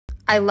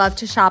I love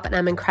to shop and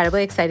I'm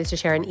incredibly excited to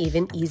share an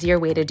even easier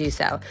way to do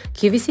so.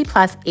 QVC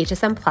Plus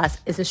HSN Plus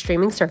is a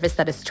streaming service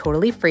that is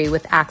totally free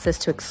with access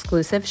to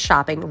exclusive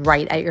shopping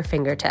right at your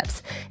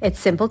fingertips. It's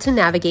simple to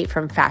navigate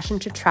from fashion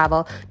to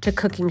travel to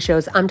cooking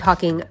shows. I'm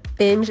talking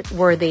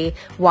binge-worthy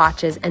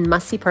watches and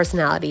must-see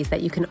personalities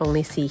that you can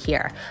only see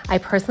here. I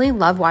personally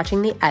love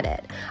watching The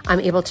Edit. I'm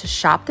able to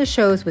shop the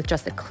shows with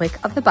just a click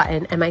of the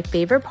button, and my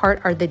favorite part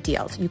are the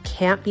deals. You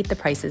can't beat the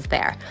prices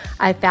there.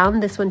 I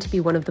found this one to be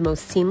one of the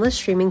most seamless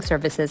streaming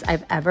services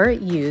I've ever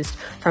used,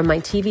 from my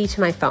TV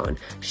to my phone.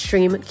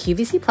 Stream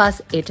QVC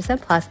Plus,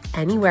 HSN Plus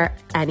anywhere,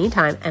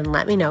 anytime, and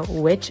let me know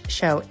which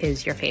show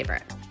is your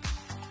favorite.